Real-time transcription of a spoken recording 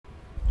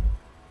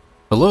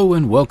Hello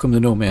and welcome to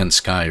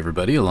NoMansSky,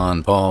 everybody.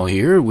 ElanPaul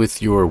here with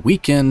your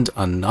weekend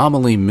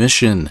anomaly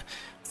mission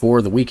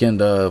for the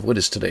weekend of, what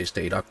is today's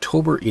date?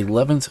 October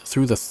 11th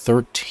through the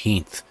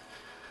 13th.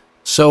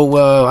 So,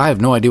 I have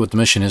no idea what the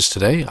mission is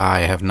today.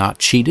 I have not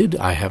cheated.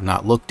 I have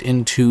not looked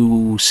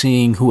into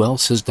seeing who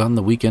else has done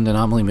the weekend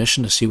anomaly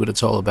mission to see what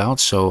it's all about.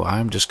 So,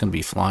 I'm just going to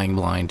be flying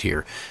blind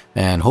here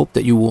and hope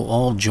that you will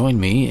all join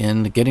me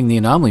in getting the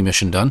anomaly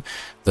mission done.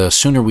 The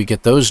sooner we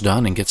get those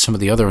done and get some of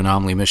the other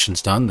anomaly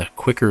missions done, the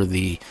quicker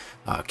the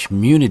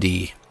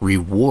community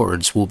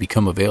rewards will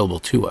become available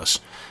to us.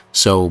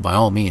 So, by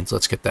all means,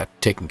 let's get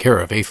that taken care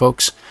of, eh,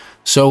 folks?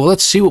 So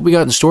let's see what we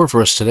got in store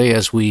for us today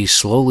as we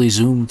slowly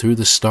zoom through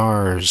the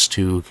stars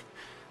to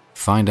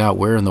find out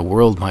where in the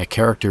world my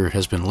character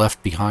has been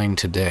left behind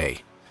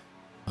today.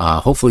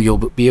 Hopefully you'll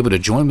be able to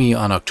join me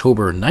on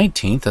October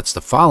 19th. That's the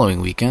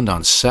following weekend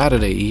on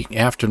Saturday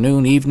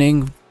afternoon,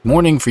 evening,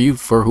 morning for you,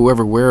 for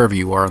whoever, wherever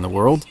you are in the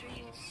world.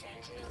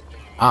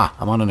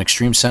 I'm on an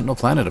extreme Sentinel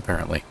planet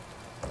apparently.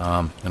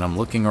 And I'm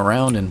looking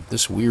around in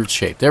this weird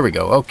shape. There we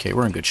go. Okay,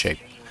 we're in good shape.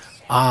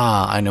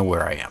 I know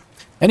where I am.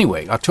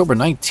 Anyway, October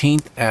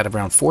 19th at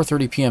around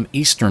 4:30 p.m.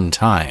 Eastern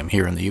Time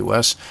here in the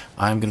U.S.,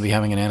 I'm going to be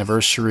having an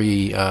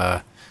anniversary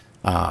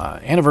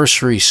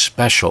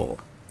special.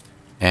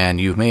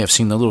 And you may have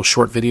seen the little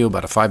short video,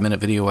 about a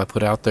 5-minute video I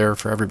put out there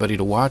for everybody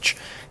to watch.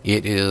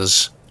 It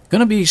is going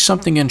to be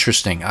something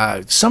interesting.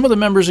 Some of the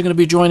members are going to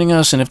be joining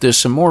us, and if there's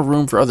some more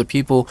room for other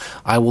people,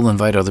 I will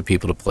invite other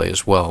people to play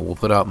as well. We'll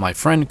put out my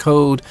friend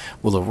code.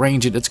 We'll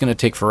arrange it. It's going to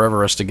take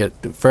forever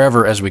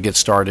as we get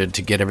started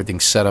to get everything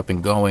set up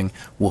and going.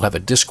 We'll have a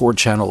Discord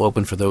channel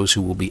open for those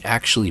who will be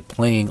actually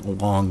playing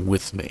along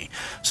with me,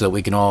 so that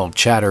we can all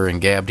chatter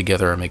and gab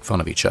together and make fun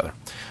of each other.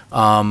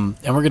 And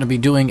we're going to be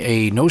doing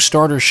a no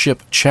starter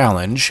ship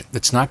challenge.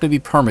 It's not going to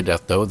be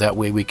permadeath though. That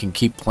way we can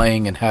keep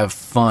playing and have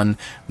fun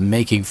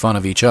making fun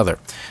of each other.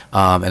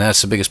 And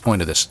that's the biggest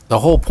point of this.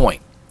 The whole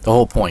point,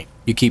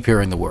 you keep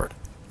hearing the word,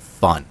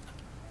 fun.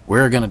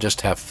 We're going to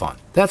just have fun.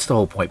 That's the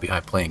whole point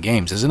behind playing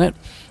games, isn't it?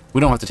 We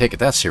don't have to take it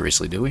that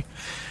seriously, do we?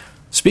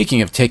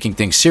 Speaking of taking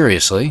things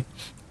seriously,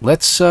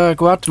 let's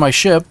go out to my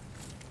ship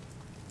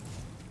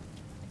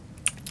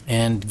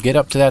and get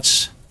up to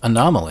that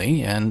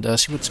anomaly and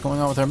see what's going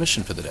on with our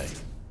mission for the day.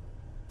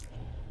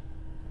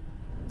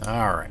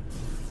 Alright.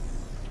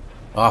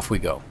 Off we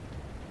go.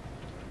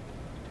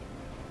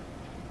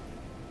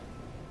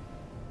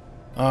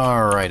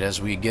 Alright,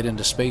 as we get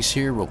into space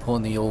here, we'll pull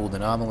in the old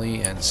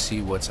anomaly and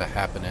see what's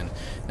happening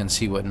and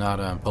see what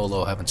Nada and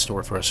Polo have in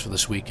store for us for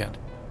this weekend.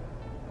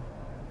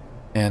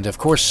 And of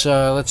course,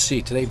 let's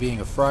see, today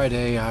being a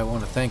Friday, I want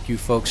to thank you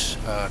folks.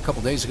 A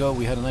couple days ago,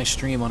 we had a nice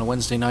stream on a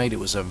Wednesday night. It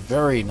was a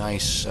very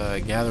nice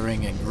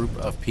gathering and group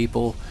of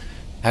people.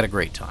 Had a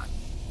great time.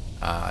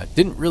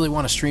 Didn't really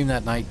want to stream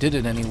that night, did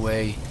it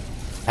anyway.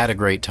 Had a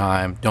great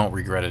time, don't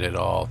regret it at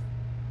all.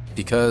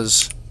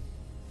 Because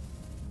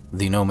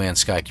the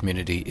NoMansSky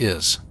community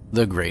is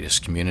the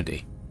greatest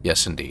community.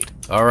 Yes, indeed.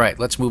 Alright,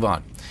 let's move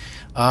on.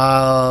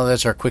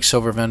 That's our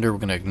Quicksilver vendor. We're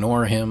going to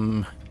ignore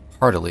him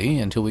heartily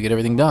until we get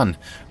everything done.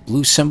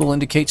 Blue symbol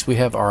indicates we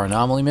have our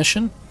anomaly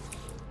mission.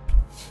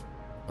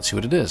 Let's see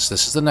what it is.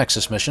 This is the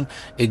Nexus mission.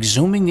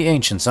 Exhuming the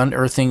Ancients,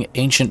 unearthing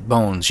ancient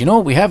bones. You know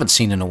what we haven't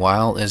seen in a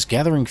while is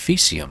gathering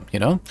Fecium, you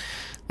know?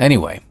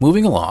 Anyway,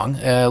 moving along.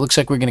 Looks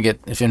like we're going to get,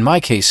 if in my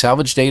case,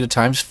 salvage data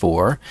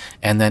 ×4,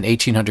 and then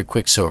 1800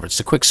 Quicksilver. It's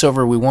the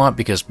Quicksilver we want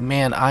because,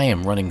 man, I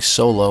am running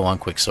so low on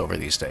Quicksilver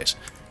these days.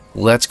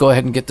 Let's go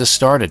ahead and get this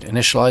started.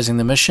 Initializing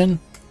the mission,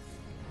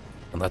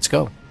 and let's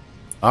go.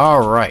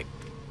 Alright.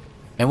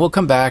 And we'll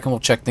come back and we'll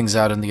check things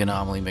out in the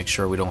anomaly, make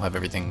sure we don't have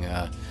everything,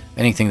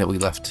 anything that we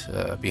left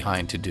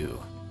behind to do.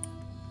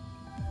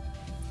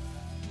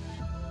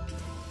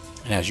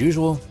 And as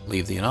usual,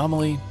 leave the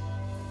anomaly.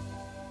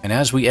 And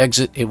as we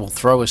exit, it will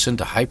throw us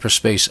into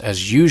hyperspace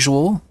as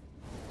usual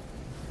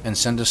and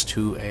send us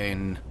to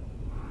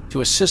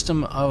a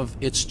system of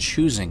its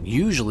choosing,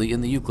 usually in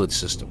the Euclid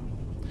system.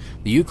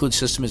 The Euclid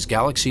system is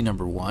galaxy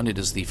number 1. It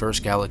is the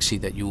first galaxy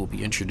that you will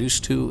be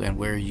introduced to, and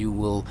where you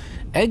will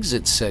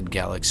exit said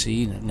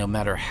galaxy, no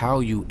matter how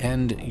you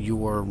end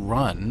your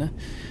run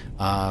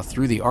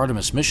through the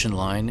Artemis mission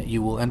line,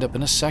 you will end up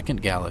in a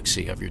second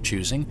galaxy of your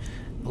choosing.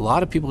 A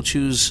lot of people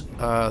choose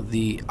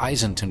the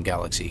Eisenton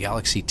galaxy,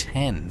 galaxy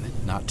 10,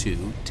 not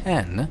 2,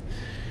 10,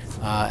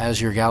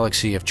 as your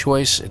galaxy of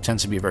choice. It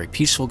tends to be a very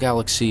peaceful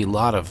galaxy, a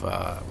lot of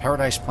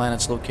paradise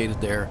planets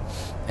located there.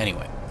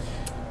 Anyway.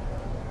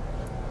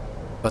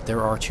 But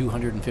there are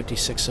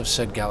 256 of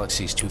said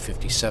galaxies,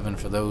 257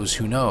 for those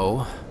who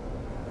know.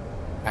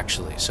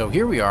 Actually, so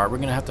here we are. We're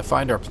going to have to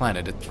find our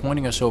planet. It's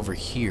pointing us over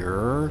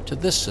here to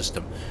this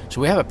system.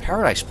 So we have a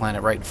paradise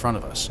planet right in front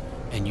of us.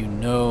 And you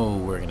know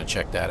we're going to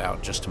check that out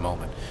in just a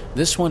moment.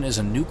 This one is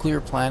a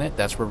nuclear planet.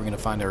 That's where we're going to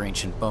find our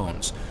ancient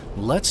bones.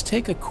 Let's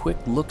take a quick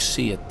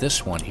look-see at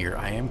this one here.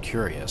 I am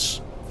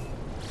curious.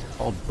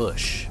 Called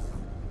Bush.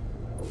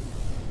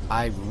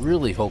 I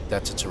really hope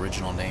that's its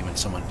original name and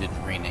someone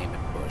dedn't rename it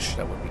Bush.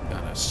 That would be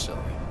kind of silly.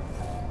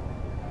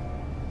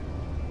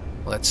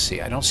 Let's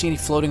see. I don't see any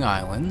floating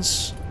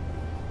islands.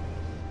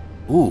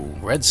 Ooh,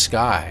 red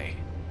sky.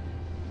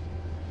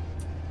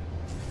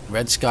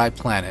 Red sky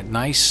planet.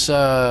 Nice,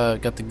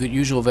 got the good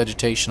usual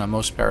vegetation on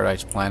most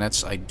paradise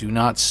planets. I do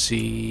not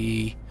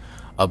see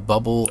a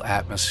bubble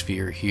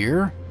atmosphere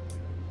here.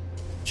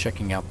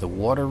 Checking out the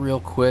water real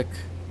quick.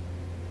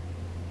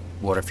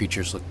 Water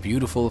features look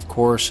beautiful, of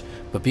course,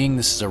 but being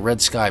this is a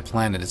red sky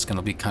planet, it's going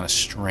to be kind of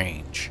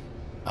strange.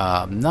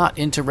 Not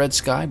into red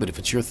sky, but if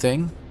it's your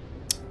thing,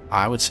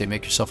 I would say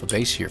make yourself a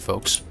base here,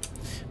 folks.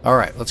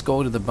 Alright, let's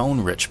go to the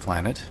bone-rich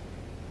planet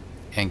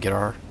and get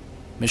our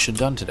mission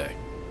done today.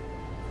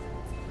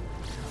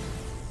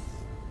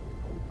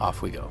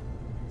 Off we go.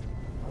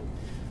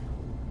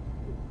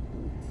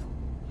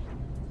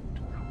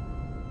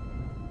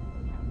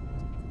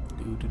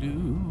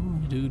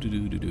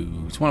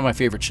 It's one of my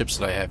favorite ships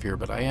that I have here,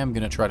 but I am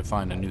going to try to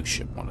find a new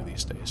ship one of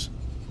these days.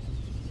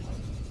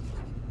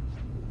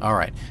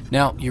 Alright,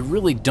 now you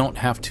really don't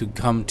have to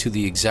come to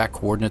the exact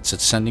coordinates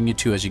it's sending you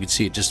to. As you can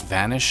see, it just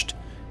vanished.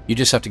 You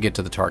just have to get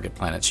to the target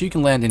planet. So you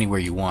can land anywhere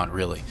you want,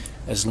 really,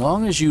 as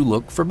long as you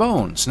look for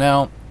bones.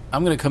 Now,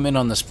 I'm going to come in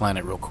on this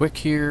planet real quick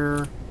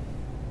here.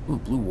 Ooh,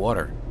 blue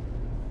water.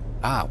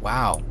 Ah,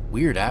 wow.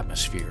 Weird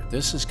atmosphere.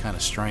 This is kind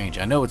of strange.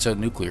 I know it's a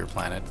nuclear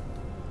planet,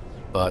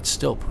 but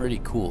still pretty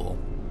cool.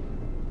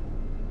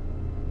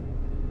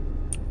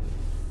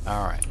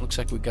 Alright, looks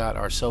like we got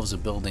ourselves a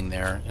building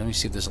there. Let me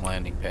see if there's a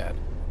landing pad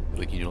that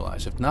we can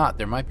utilize. If not,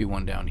 there might be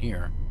one down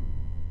here.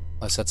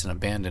 Unless that's an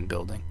abandoned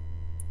building.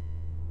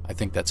 I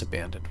think that's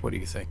abandoned. What do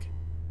you think?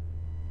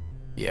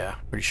 Yeah,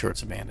 pretty sure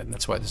it's abandoned.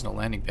 That's why there's no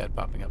landing pad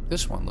popping up.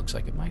 This one looks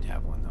like it might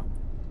have one, though.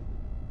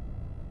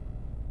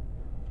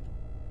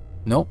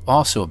 Nope,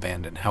 also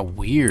abandoned. How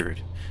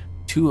weird.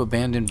 Two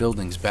abandoned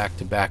buildings back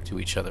to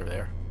each other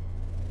there.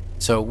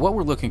 So what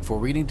we're looking for,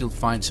 we need to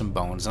find some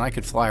bones, and I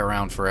could fly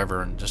around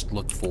forever and just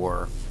look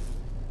for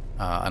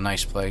a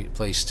nice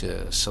place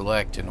to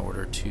select in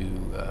order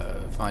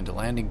to find a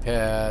landing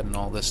pad and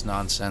all this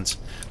nonsense.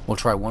 We'll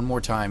try one more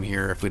time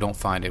here. If we don't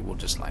find it, we'll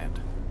just land.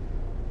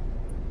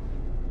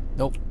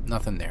 Nope,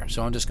 nothing there.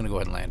 So I'm just going to go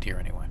ahead and land here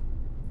anyway.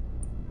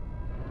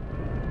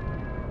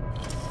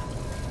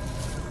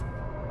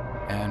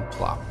 And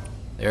plop.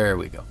 There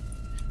we go.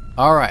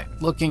 Alright,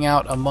 looking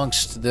out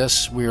amongst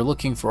this, we're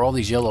looking for all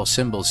these yellow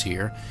symbols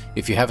here.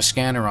 If you have a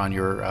scanner on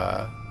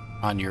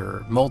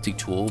your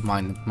multi-tool,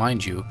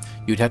 mind you,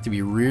 you'd have to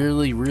be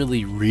really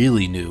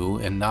new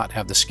and not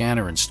have the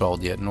scanner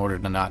installed yet in order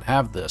to not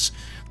have this.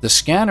 The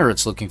scanner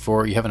it's looking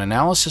for, you have an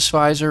analysis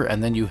visor,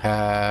 and then you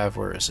have,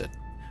 where is it?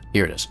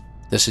 Here it is.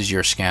 This is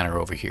your scanner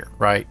over here,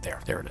 right there.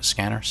 There it is,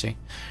 scanner, see?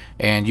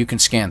 And you can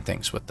scan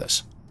things with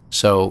this.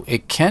 So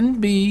it can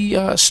be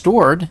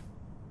stored.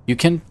 You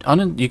can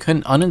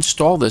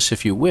uninstall this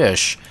if you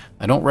wish.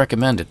 I don't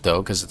recommend it,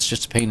 though, because it's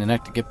just a pain in the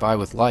neck to get by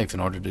with life in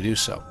order to do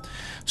so.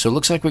 So it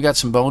looks like we got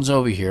some bones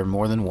over here,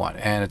 more than one,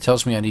 and it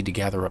tells me I need to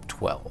gather up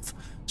 12.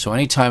 So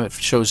anytime it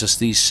shows us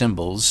these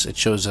symbols, it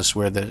shows us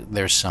where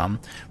there's some.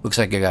 Looks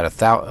like I got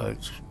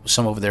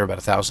some over there about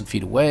 1,000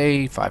 feet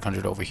away,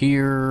 500 over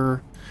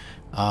here,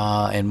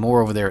 and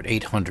more over there at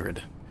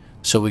 800.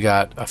 So we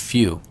got a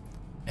few.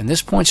 And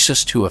this points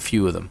just to a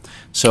few of them.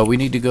 So we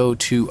need to go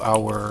to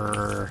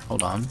our...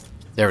 Hold on.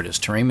 There it is.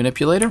 Terrain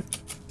manipulator.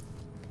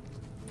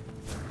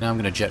 Now I'm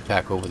going to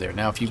jetpack over there.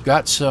 Now, if you've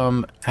got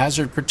some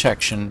hazard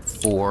protection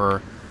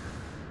for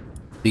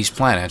these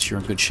planets, you're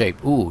in good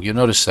shape. Ooh, you'll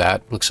notice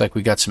that. Looks like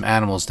we got some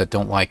animals that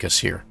don't like us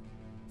here.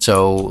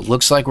 So,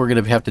 looks like we're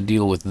going to have to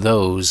deal with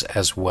those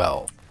as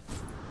well.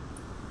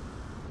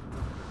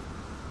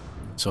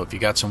 So if you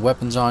got some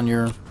weapons on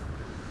your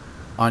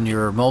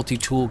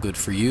multi-tool, good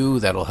for you.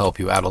 That'll help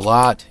you out a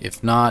lot.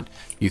 If not,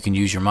 you can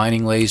use your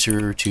mining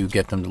laser to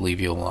get them to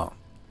leave you alone.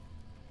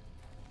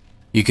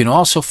 You can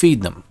also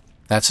feed them.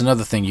 That's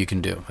another thing you can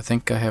do. I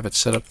think I have it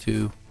set up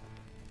to...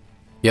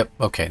 Yep,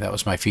 okay, that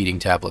was my feeding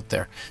tablet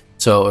there.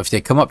 So if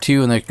they come up to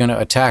you and they're going to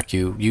attack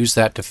you, use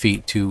that to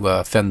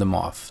fend them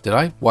off. Did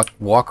I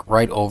walk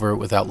right over it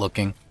without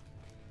looking?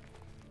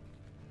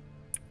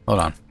 Hold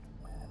on.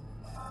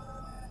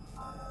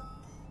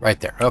 Right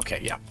there.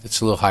 Okay, yeah.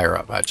 It's a little higher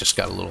up. I just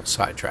got a little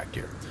sidetracked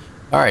here.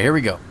 Alright, here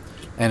we go.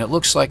 And it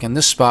looks like in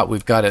this spot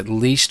we've got at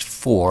least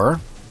 4.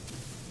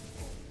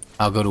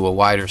 I'll go to a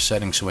wider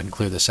setting so I can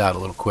clear this out a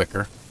little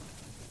quicker.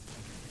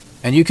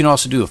 And you can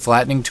also do a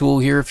flattening tool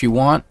here if you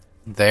want.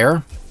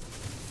 There.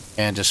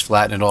 And just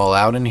flatten it all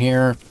out in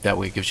here. That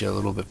way it gives you a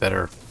little bit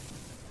better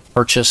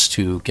purchase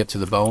to get to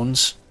the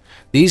bones.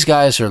 These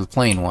guys are the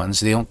plain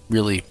ones. They don't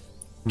really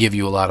give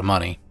you a lot of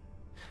money.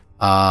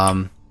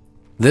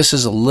 This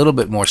is a little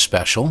bit more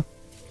special.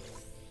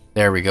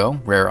 There we go.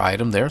 Rare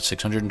item there.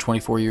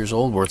 624 years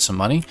old. Worth some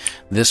money.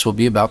 This will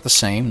be about the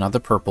same. Not the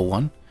purple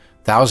one.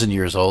 1,000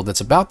 years old.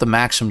 That's about the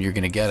maximum you're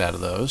going to get out of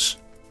those.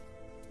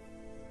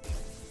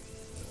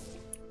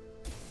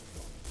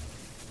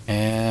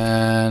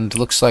 And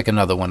looks like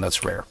another one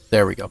that's rare.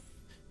 There we go.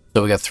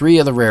 So we got 3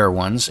 of the rare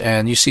ones.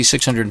 And you see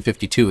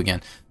 652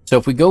 again. So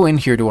if we go in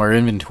here to our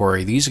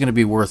inventory, these are going to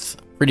be worth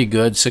pretty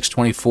good.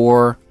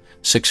 624.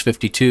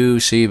 652,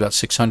 see, about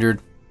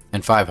 600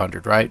 and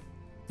 500, right?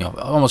 You know,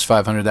 almost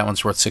 500. That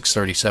one's worth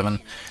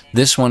 637.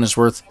 This one is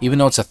worth, even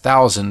though it's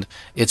 1,000,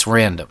 it's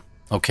random.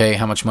 Okay,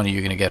 how much money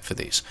you're going to get for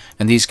these.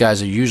 And these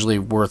guys are usually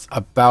worth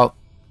about,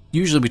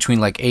 usually between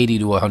like 80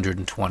 to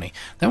 120.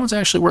 That one's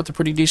actually worth a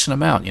pretty decent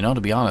amount, you know,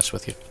 to be honest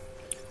with you.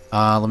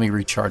 Let me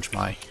recharge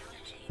my,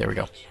 there we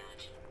go.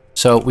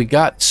 So we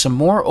got some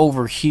more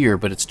over here,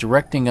 but it's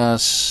directing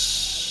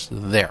us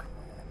there.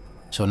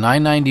 So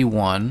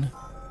 991.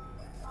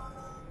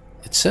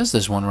 It says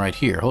there's one right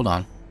here. Hold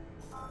on.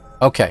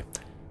 Okay.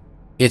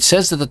 It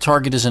says that the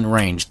target is in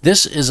range.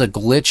 This is a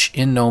glitch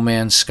in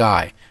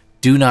NoMansSky.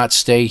 Do not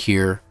stay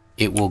here.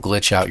 It will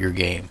glitch out your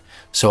game.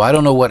 So I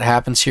don't know what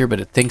happens here, but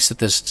it thinks that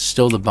there's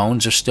still, the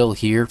bones are still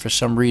here for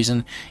some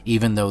reason,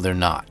 even though they're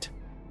not.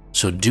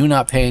 So do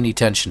not pay any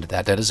attention to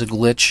that. That is a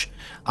glitch.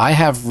 I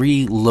have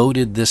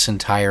reloaded this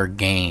entire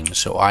game,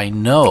 so I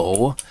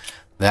know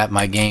that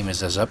my game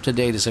is as up to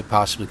date as it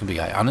possibly can be.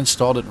 I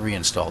uninstalled it and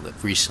reinstalled it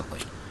recently,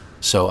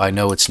 so I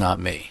know it's not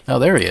me. Oh,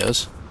 there he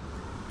is.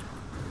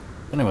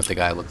 I don't know what the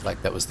guy looked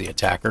like that was the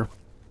attacker.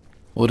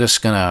 We're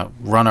just gonna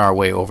run our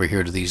way over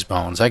here to these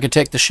bones. I could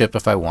take the ship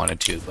if I wanted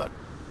to, but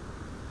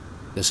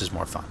this is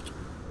more fun.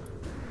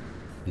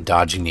 And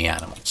dodging the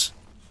animals.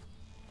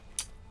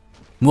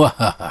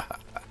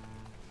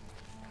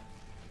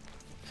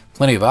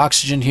 Plenty of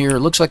oxygen here.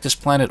 It looks like this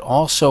planet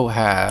also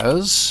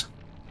has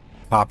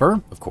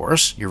copper, of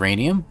course,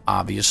 uranium,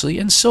 obviously,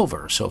 and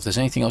silver. So if there's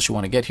anything else you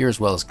want to get here, as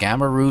well as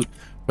gamma root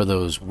for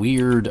those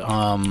weird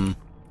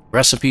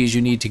recipes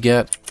you need to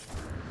get,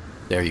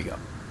 there you go.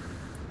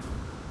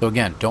 So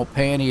again, don't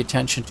pay any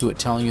attention to it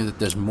telling you that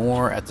there's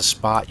more at the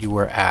spot you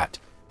were at.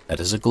 That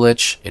is a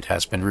glitch. It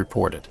has been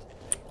reported.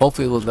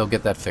 Hopefully they'll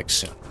get that fixed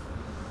soon.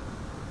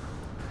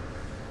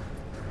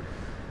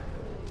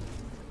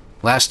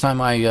 Last time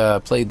I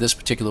played this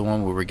particular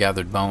one where we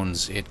gathered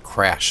bones, it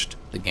crashed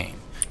the game,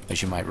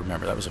 as you might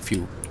remember. That was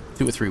 2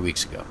 or 3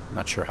 weeks ago. I'm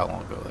not sure how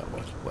long ago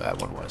that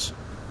one was.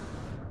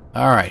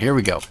 Alright, here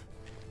we go.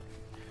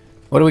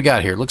 What do we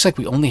got here? Looks like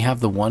we only have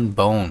the one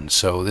bone,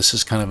 so this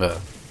is kind of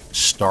a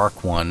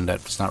stark one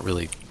that's not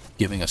really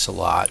giving us a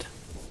lot.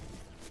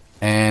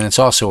 And it's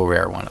also a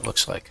rare one, it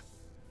looks like.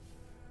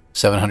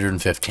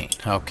 715.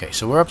 Okay,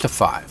 so we're up to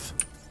 5.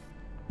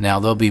 Now,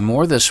 there'll be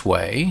more this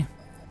way.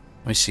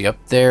 Let me see, up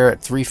there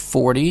at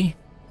 340,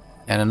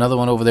 and another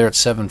one over there at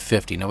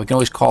 750. Now, we can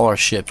always call our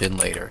ship in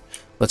later.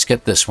 Let's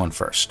get this one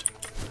first.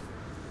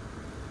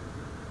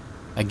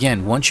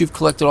 Again, once you've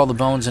collected all the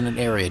bones in an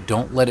area,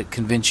 don't let it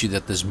convince you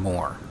that there's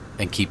more,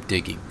 and keep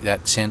digging.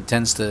 That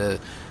tends to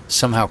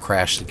somehow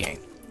crash the game.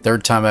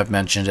 Third time I've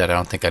mentioned it, I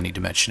don't think I need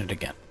to mention it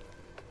again.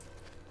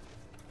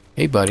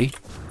 Hey, buddy.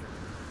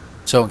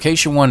 So, in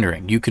case you're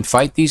wondering, you can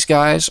fight these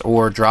guys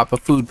or drop a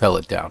food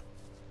pellet down.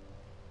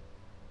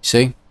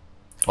 See?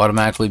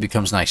 Automatically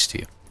becomes nice to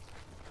you.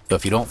 So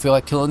if you don't feel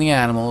like killing the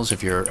animals,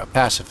 if you're a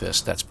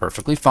pacifist, that's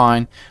perfectly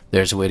fine.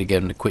 There's a way to get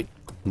them to quit,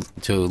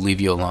 to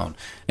leave you alone.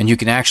 And you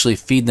can actually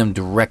feed them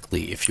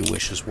directly if you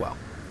wish as well.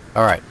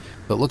 Alright,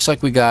 but it looks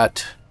like we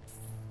got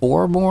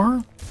 4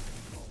 more.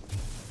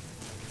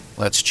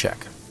 Let's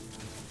check.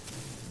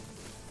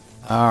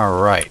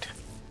 Alright.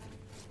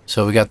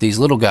 So we got these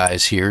little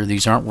guys here.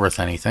 These aren't worth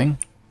anything.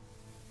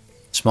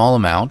 Small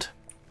amount.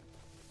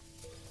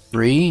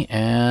 3,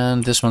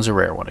 and this one's a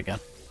rare one again.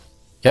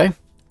 Okay?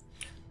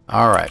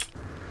 Alright.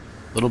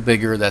 A little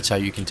bigger, that's how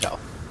you can tell.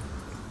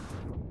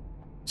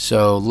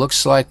 So,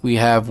 looks like we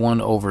have one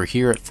over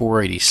here at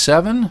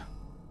 487.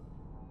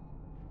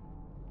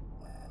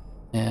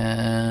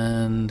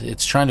 And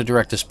it's trying to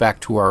direct us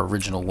back to our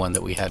original one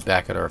that we had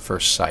back at our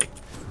first site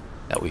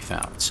that we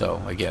found.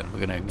 So, again, we're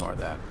going to ignore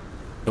that.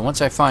 So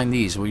once I find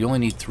these, we only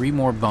need 3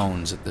 more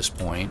bones at this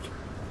point.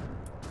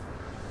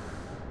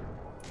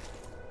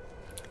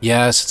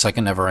 Yes, it's like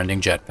a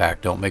never-ending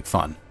jetpack. Don't make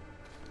fun.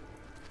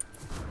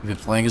 You've been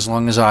playing as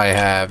long as I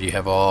have. You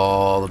have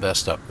all the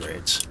best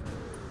upgrades.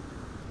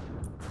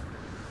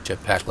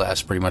 Jetpack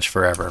lasts pretty much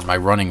forever. And my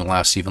running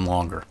lasts even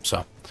longer.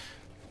 So,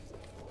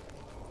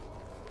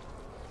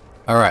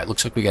 alright,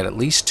 looks like we got at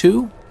least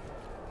 2.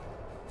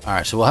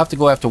 Alright, so we'll have to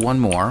go after one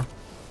more.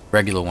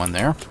 Regular one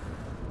there.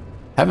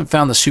 Haven't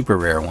found the super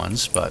rare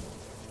ones, but...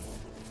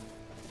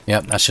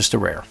 Yep, that's just a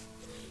rare.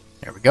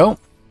 There we go.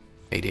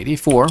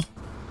 884.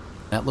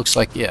 That looks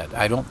like it.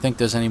 I don't think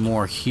there's any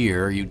more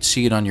here. You'd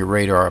see it on your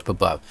radar up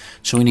above.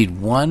 So we need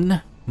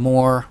 1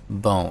 more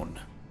bone.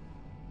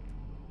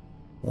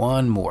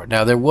 1 more.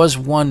 Now, there was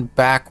one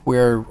back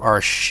where our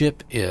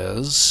ship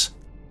is.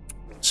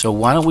 So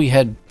why don't we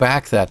head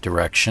back that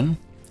direction?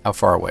 How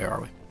far away are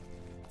we?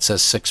 It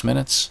says 6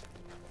 minutes.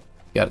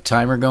 Got a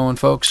timer going,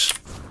 folks?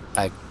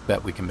 I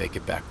bet we can make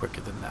it back quicker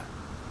than that.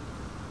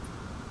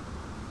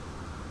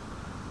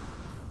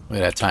 Look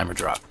at that timer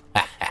drop.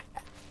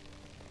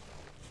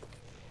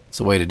 It's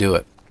the way to do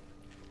it.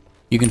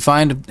 You can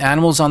find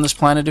animals on this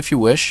planet if you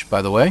wish,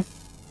 by the way.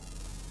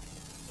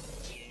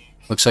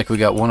 Looks like we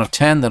got 1 of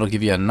 10. That'll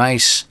give you a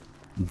nice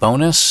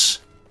bonus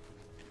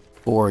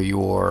for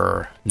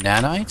your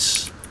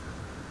nanites.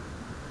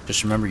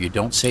 Just remember, you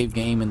don't save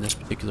game in this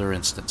particular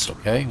instance,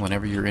 okay?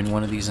 Whenever you're in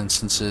one of these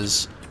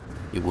instances,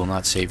 it will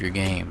not save your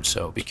game,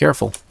 so be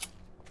careful.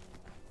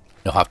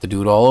 You'll have to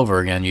do it all over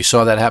again. You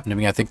saw that happen to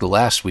me, I think the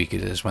last week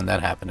it is when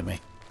that happened to me.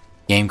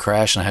 Game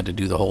crashed and I had to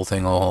do the whole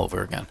thing all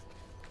over again.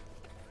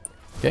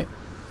 Okay,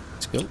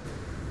 let's go.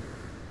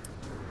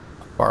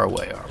 How far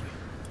away are we?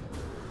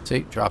 See,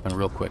 dropping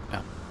real quick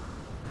now.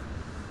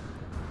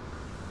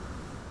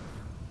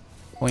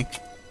 Boink.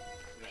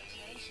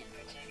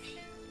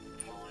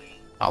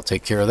 I'll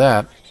take care of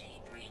that.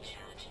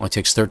 Only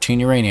takes 13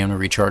 uranium to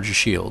recharge your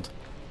shield.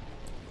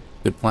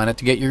 Good planet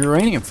to get your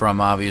uranium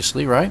from,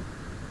 obviously, right?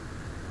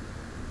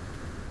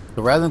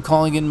 So rather than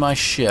calling in my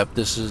ship,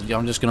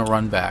 I'm just going to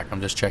run back.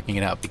 I'm just checking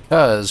it out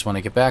because when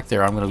I get back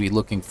there, I'm going to be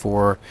looking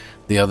for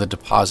the other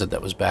deposit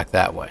that was back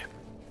that way.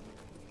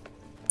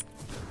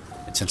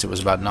 And since it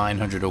was about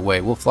 900 away,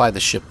 we'll fly the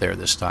ship there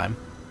this time.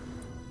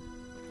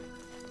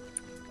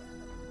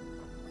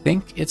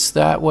 Think it's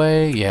that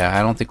way. Yeah,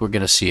 I don't think we're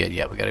going to see it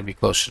yet. We got to be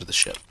closer to the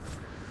ship.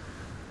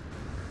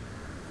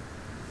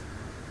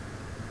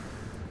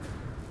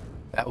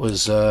 That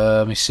was,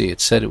 let me see, it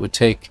said it would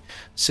take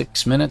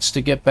 6 minutes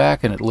to get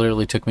back, and it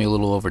literally took me a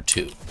little over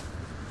 2.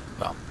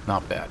 Well,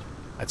 not bad.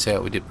 I'd say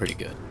we did pretty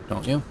good,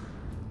 don't you?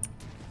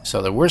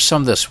 So there were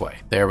some this way.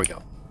 There we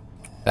go.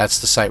 That's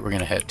the site we're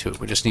going to head to.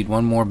 We just need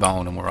one more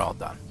bone, and we're all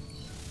done.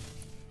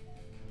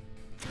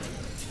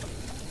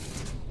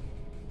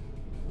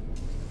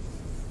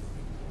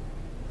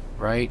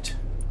 Right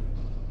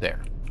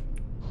there.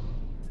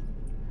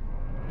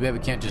 We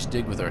can't just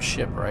dig with our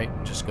ship, right?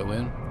 Just go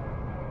in.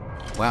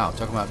 Wow,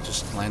 talking about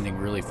just landing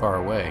really far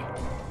away.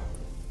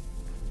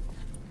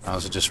 Oh,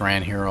 so it just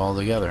ran here all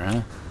together,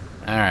 huh?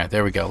 Alright,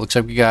 there we go. Looks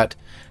like we got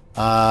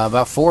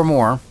about 4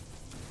 more.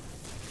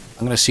 I'm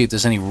going to see if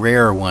there's any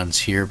rare ones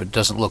here, but it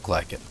doesn't look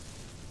like it.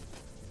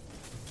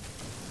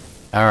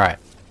 Alright.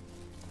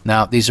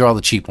 Now, these are all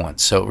the cheap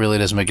ones, so it really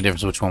doesn't make a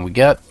difference which one we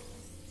get.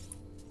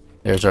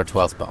 There's our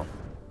 12th bone.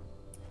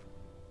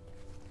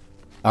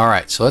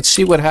 Alright, so let's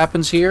see what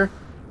happens here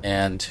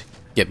and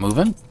get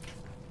moving.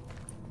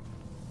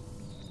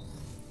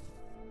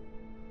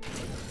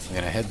 We're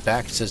going to head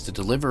back. It says to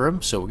deliver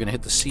them, so we're going to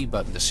hit the C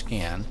button to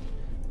scan,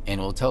 and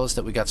it will tell us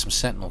that we got some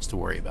Sentinels to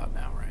worry about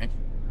now, right?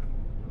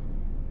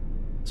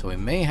 So we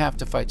may have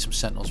to fight some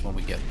Sentinels when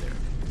we get there.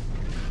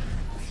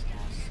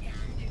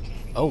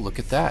 Oh, look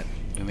at that.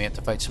 We may have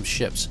to fight some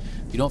ships.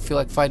 If you don't feel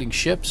like fighting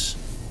ships,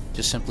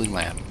 just simply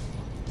land.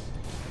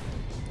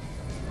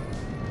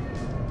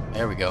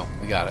 There we go.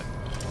 We got it.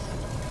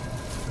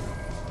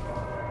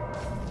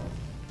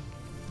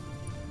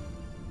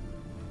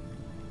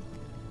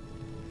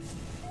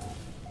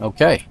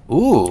 Okay.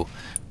 Ooh.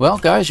 Well,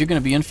 guys, you're going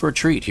to be in for a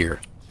treat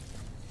here.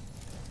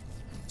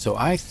 So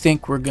I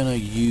think we're going to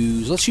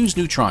use... Let's use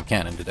neutron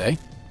cannon today.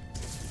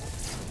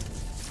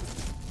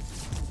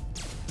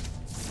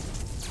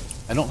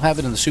 I don't have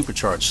it in the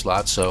supercharged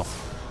slot, so...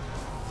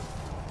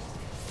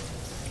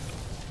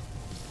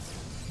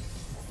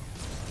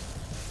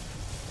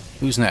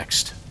 Who's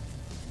next?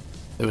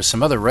 There was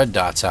some other red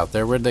dots out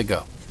there. Where'd they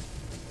go?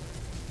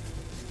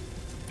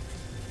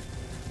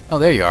 Oh,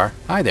 there you are.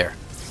 Hi there.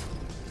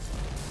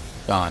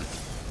 Gone.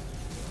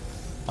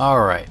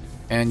 Alright.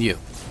 And you.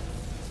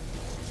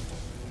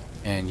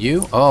 And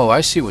you? Oh,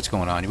 I see what's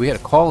going on. We had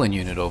a call-in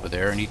unit over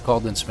there, and he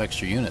called in some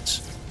extra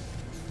units.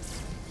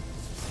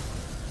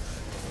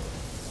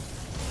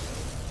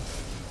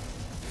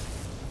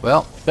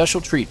 Well,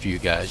 special treat for you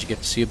guys. You get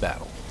to see a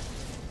battle.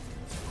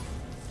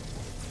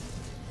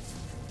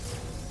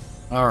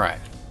 Alright.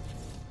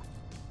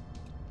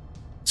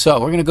 So,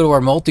 we're going to go to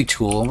our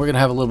multi-tool, and we're going to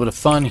have a little bit of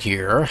fun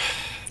here.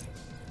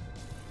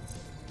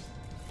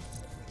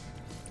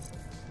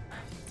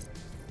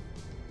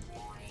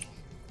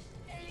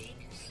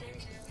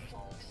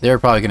 They're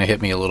probably going to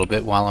hit me a little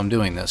bit while I'm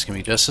doing this. Give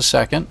me just a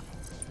second.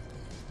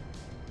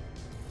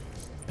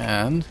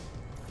 And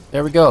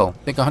there we go.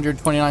 I think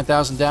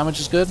 129,000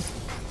 damage is good.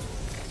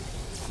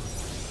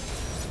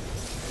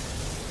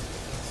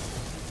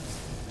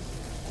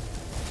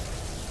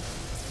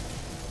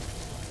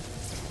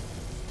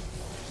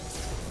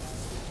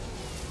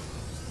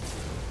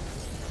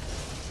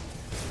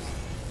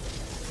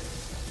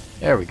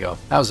 There we go.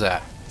 How's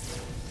that?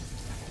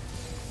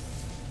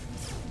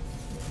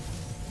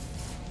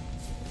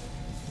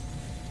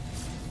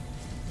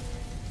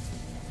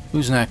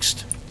 Who's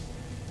next?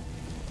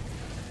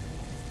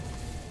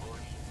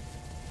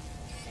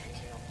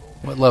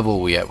 What level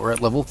are we at? We're at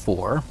level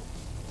 4.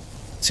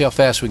 Let's see how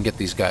fast we can get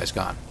these guys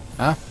gone.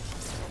 Huh?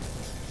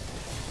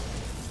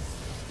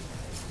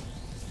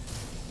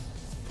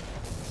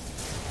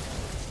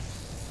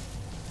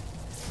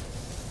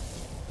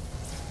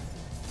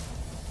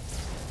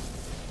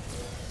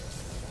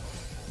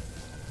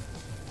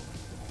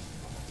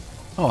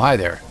 Oh, hi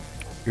there.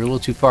 You're a little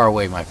too far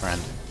away, my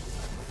friend.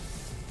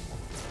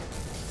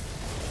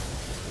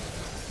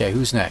 Okay,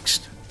 who's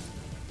next?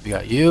 We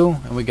got you,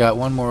 and we got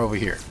one more over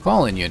here.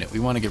 Call-in unit. We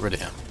want to get rid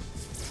of him.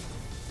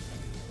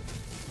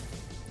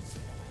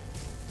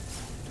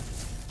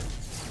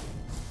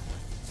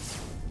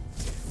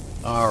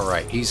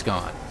 he's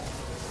gone.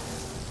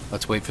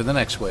 Let's wait for the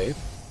next wave.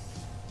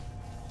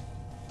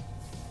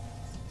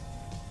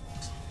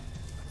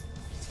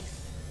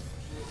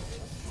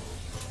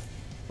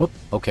 Whoop,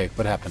 okay,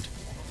 what happened?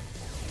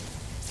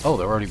 Oh,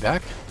 they're already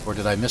back? Or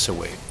did I miss a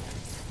wave?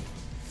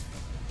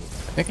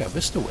 I think I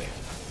missed a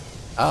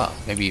wave. Ah,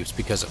 maybe it's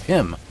because of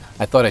him.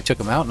 I thought I took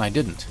him out and I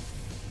didn't.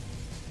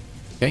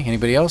 Okay,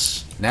 anybody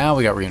else? Now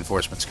we got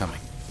reinforcements coming.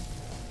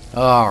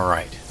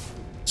 Alright.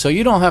 So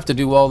you don't have to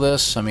do all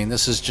this. I mean,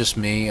 this is just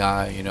me.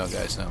 You know,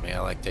 guys know me.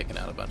 I like taking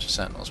out a bunch of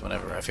Sentinels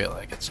whenever I feel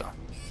like it, so.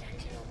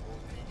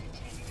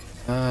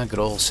 Good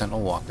old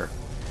Sentinel Walker.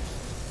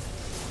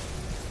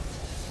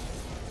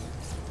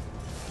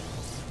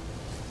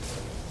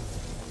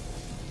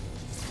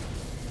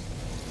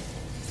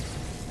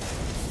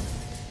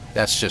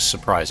 That's just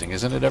surprising,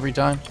 isn't it, every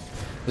time?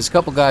 There's a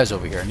couple guys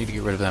over here. I need to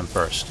get rid of them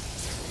first.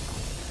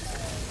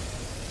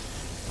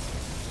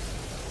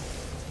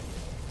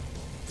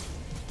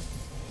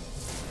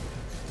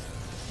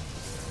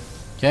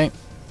 Okay.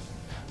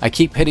 I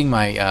keep hitting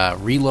my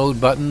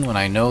reload button when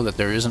I know that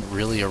there isn't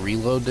really a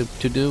reload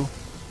to do.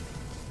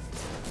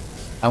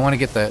 I want to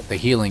get the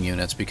healing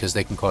units because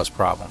they can cause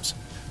problems.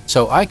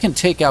 So I can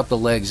take out the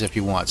legs if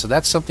you want. So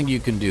that's something you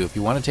can do. If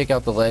you want to take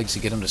out the legs to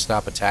get them to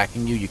stop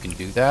attacking you, you can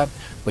do that.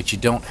 But you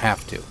don't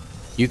have to.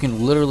 You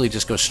can literally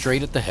just go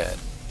straight at the head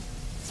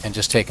and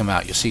just take him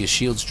out. You'll see his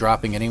shield's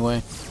dropping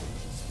anyway.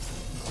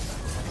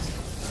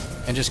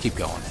 And just keep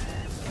going.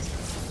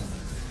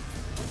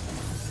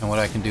 And what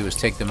I can do is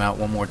take them out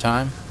one more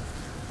time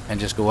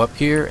and just go up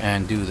here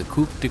and do the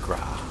coup de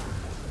grace.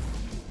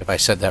 If I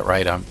said that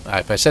right,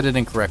 if I said it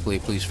incorrectly,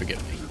 please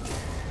forgive me.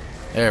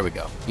 There we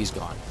go. He's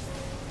gone.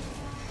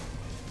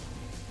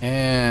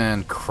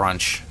 And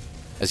crunch.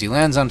 As he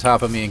lands on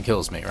top of me and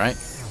kills me, right?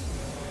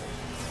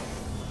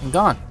 And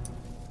gone.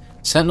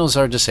 Sentinels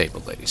are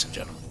disabled, ladies and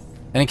gentlemen.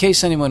 And in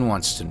case anyone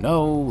wants to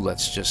know,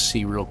 let's just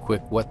see real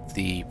quick what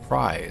the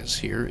prize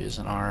here is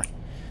in our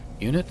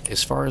unit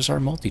as far as our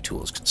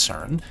multi-tool is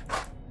concerned.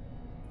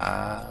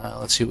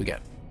 Let's see what we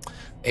get.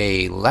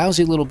 A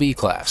lousy little B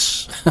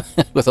class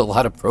with a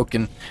lot of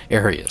broken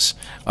areas.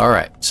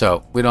 Alright,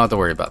 so we don't have to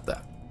worry about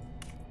that.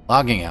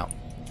 Logging out.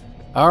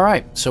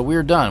 Alright, so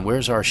we're done.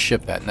 Where's our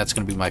ship at? And that's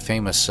going to be my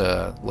famous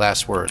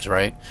last words,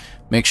 right?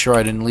 Make sure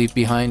I didn't leave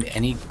behind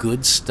any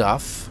good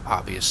stuff,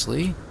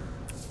 obviously.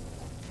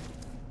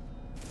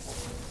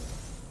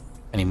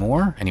 Any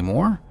more? Any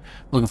more?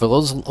 Looking for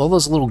all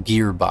those little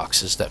gear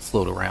boxes that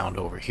float around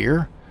over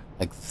here.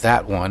 Like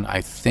that one,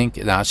 I think.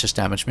 Now it's just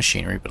damaged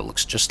machinery, but it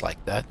looks just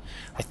like that.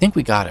 I think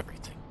we got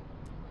everything.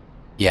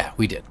 Yeah,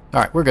 we did.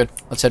 Alright, we're good.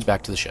 Let's head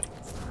back to the ship.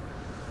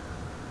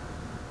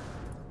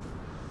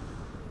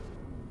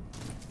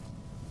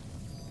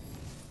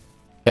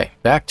 Okay,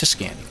 back to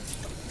scanning.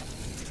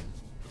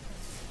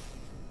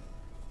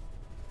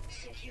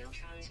 Secure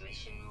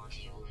transmission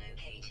module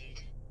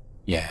located.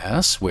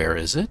 Yes, where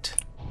is it?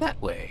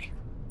 That way.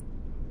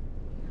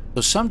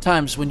 So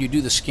sometimes when you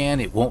do the scan,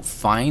 it won't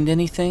find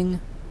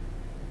anything.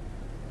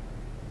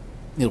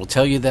 It'll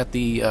tell you that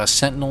the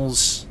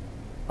Sentinels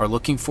are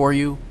looking for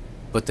you,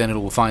 but then it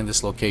will find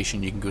this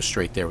location. You can go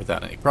straight there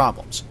without any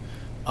problems.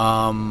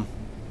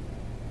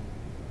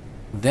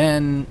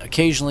 Then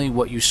occasionally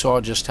what you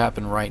saw just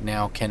happen right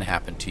now can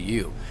happen to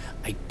you.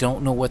 I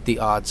don't know what the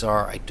odds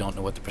are. I don't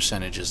know what the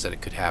percentage is that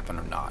it could happen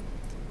or not.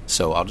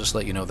 So I'll just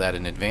let you know that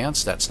in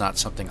advance. That's not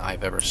something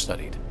I've ever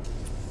studied.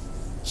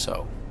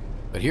 So,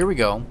 but here we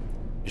go.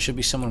 There should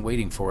be someone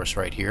waiting for us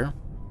right here.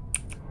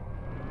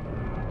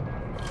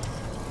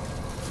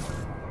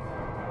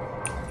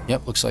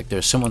 Yep, looks like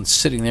there's someone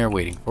sitting there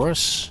waiting for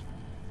us.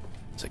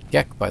 It's a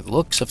Gek by the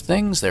looks of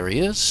things. There he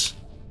is.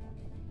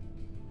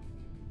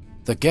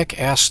 The Gek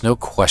asks no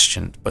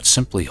question, but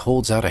simply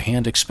holds out a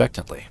hand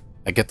expectantly.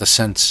 I get the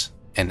sense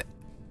an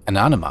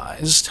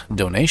anonymized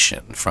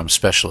donation from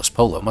Specialist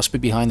Polo must be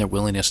behind their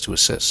willingness to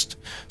assist.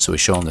 So we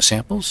show him the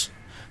samples.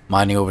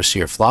 Mining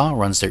Overseer Fla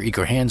runs their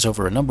eager hands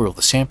over a number of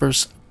the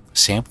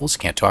samples,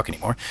 can't talk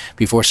anymore,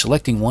 before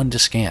selecting one to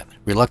scan,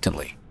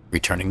 reluctantly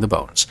returning the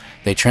bones.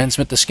 They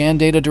transmit the scan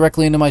data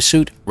directly into my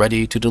suit,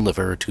 ready to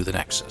deliver to the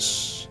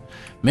Nexus.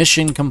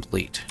 Mission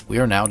complete. We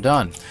are now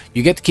done.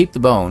 You get to keep the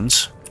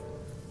bones,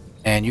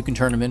 and you can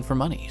turn them in for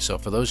money. So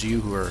for those of you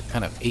who are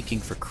kind of aching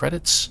for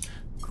credits,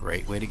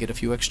 great way to get a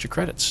few extra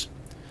credits.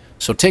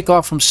 So take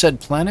off from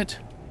said planet,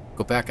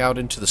 go back out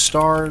into the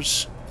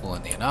stars, pull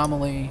in the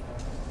Anomaly,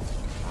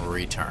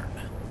 return.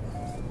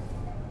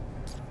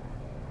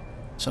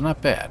 So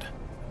not bad.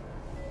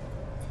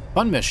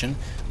 Fun mission,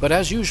 but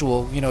as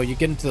usual, you know, you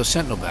get into the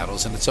Sentinel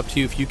battles, and it's up to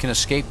you if you can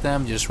escape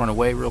them. You just run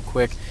away real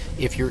quick.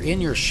 If you're in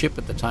your ship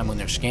at the time when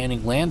they're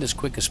scanning, land as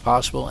quick as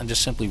possible and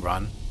just simply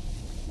run.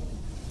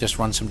 Just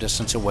run some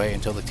distance away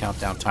until the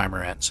countdown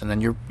timer ends, and then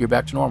you're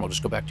back to normal.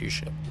 Just go back to your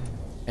ship,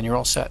 and you're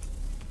all set.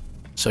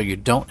 So you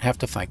don't have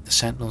to fight the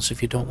Sentinels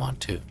if you don't want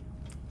to.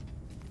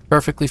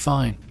 Perfectly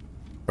fine.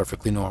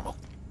 Perfectly normal.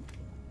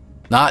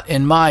 Not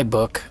in my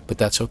book, but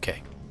that's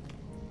okay.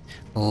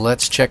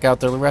 Let's check out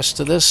the rest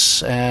of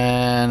this,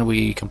 and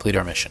we complete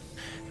our mission.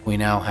 We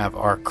now have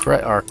our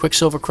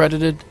Quicksilver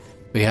credited.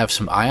 We have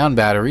some ion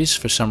batteries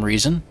for some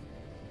reason.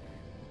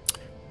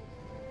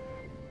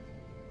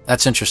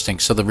 That's interesting.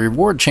 So the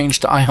reward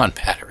changed to ion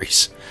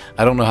batteries.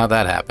 I don't know how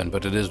that happened,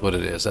 but it is what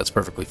it is. That's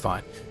perfectly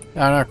fine.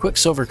 On our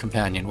Quicksilver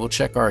companion, we'll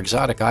check our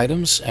exotic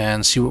items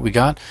and see what we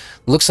got.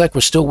 Looks like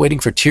we're still waiting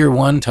for Tier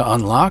 1 to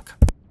unlock.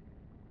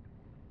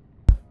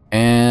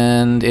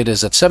 And it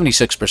is at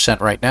 76%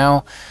 right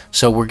now,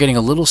 so we're getting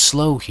a little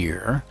slow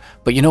here.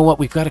 But you know what?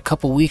 We've got a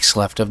couple weeks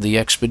left of the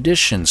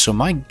expedition, so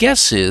my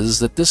guess is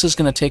that this is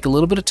going to take a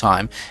little bit of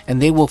time,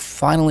 and they will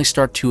finally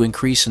start to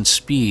increase in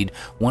speed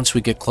once we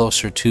get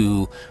closer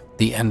to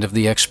the end of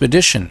the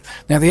expedition.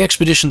 Now, the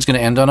expedition is going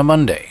to end on a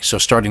Monday, so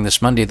starting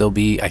this Monday, there'll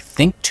be, I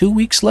think, 2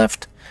 weeks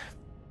left?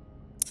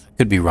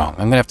 Could be wrong. I'm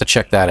going to have to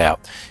check that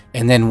out.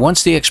 And then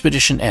once the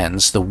expedition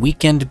ends, the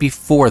weekend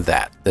before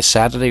that, the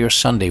Saturday or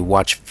Sunday,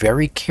 watch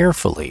very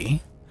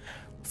carefully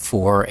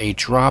for a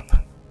drop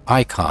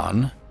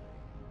icon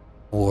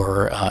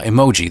or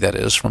emoji, that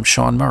is, from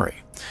Sean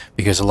Murray.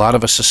 Because a lot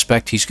of us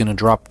suspect he's going to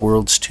drop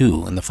Worlds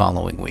 2 in the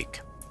following week.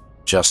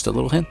 Just a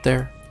little hint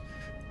there.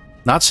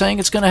 Not saying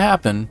it's going to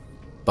happen,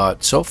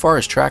 but so far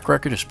his track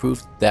record has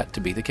proved that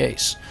to be the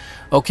case.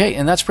 Okay,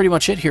 and that's pretty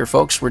much it here,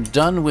 folks. We're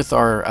done with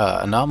our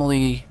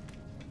Anomaly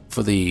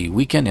for the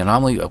weekend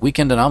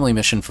anomaly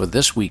mission for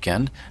this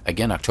weekend.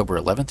 Again, October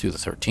 11th through the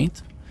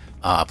 13th.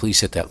 Please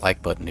hit that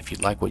like button if you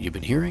like what you've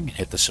been hearing, and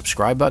hit the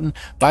subscribe button.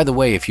 By the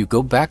way, if you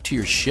go back to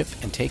your ship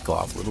and take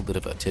off, a little bit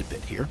of a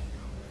tidbit here,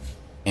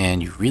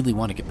 and you really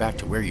want to get back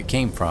to where you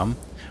came from,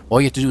 all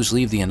you have to do is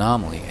leave the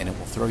anomaly, and it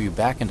will throw you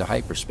back into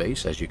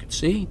hyperspace, as you can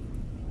see,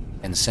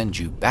 and send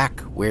you back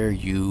where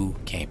you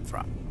came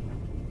from.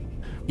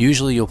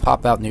 Usually you'll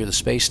pop out near the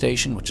space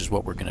station, which is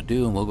what we're going to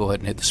do, and we'll go ahead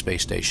and hit the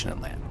space station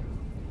and land.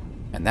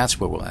 And that's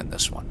where we'll end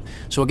this one.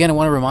 So again, I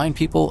want to remind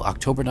people,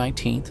 October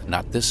 19th,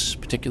 not this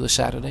particular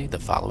Saturday, the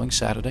following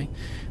Saturday,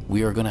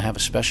 we are going to have a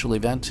special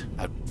event.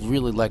 I'd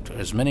really like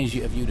as many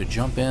of you to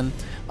jump in.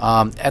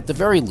 At the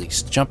very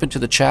least, jump into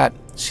the chat,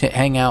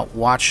 hang out,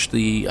 watch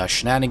the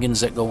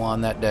shenanigans that go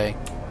on that day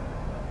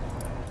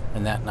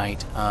and that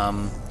night.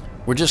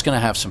 We're just going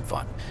to have some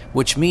fun.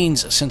 Which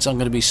means, since I'm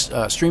going to be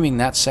streaming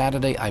that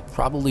Saturday, I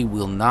probably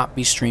will not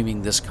be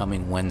streaming this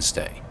coming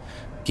Wednesday.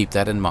 Keep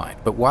that in mind.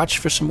 But watch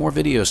for some more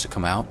videos to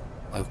come out.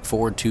 I look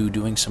forward to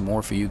doing some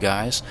more for you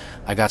guys.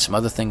 I got some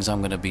other things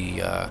I'm going to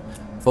be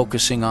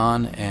focusing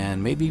on,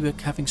 and maybe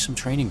having some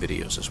training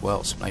videos as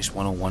well. Some nice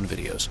 101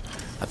 videos,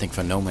 I think,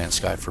 for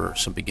NoMansSky for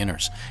some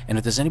beginners. And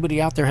if there's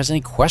anybody out there has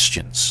any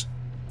questions,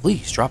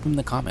 please drop them in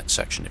the comment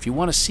section. If you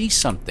want to see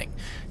something,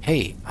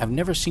 hey, I've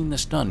never seen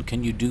this done.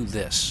 Can you do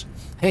this?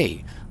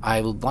 Hey,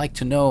 I would like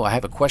to know, I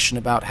have a question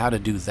about how to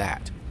do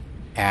that.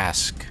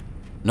 Ask.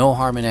 No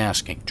harm in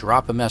asking.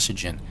 Drop a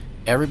message in.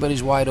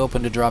 Everybody's wide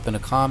open to drop in a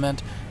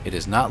comment. It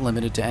is not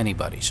limited to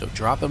anybody. So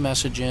drop a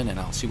message in, and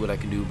I'll see what I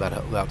can do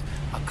about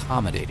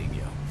accommodating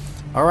you.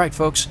 All right,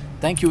 folks.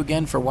 Thank you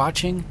again for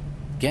watching.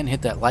 Again,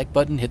 hit that like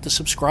button. Hit the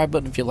subscribe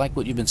button if you like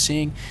what you've been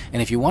seeing.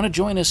 And if you want to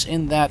join us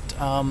in that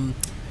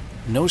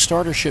No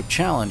Starter Ship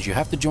Challenge, you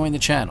have to join the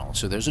channel.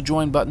 So there's a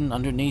join button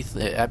underneath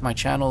at my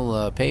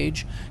channel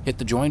page. Hit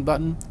the join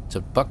button. It's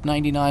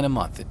 $1.99 a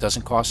month. It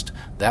doesn't cost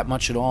that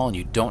much at all, and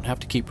you don't have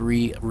to keep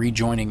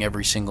rejoining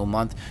every single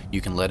month. You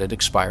can let it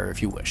expire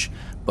if you wish.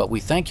 But we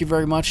thank you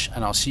very much,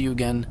 and I'll see you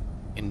again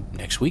in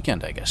next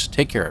weekend, I guess.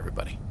 Take care,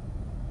 everybody.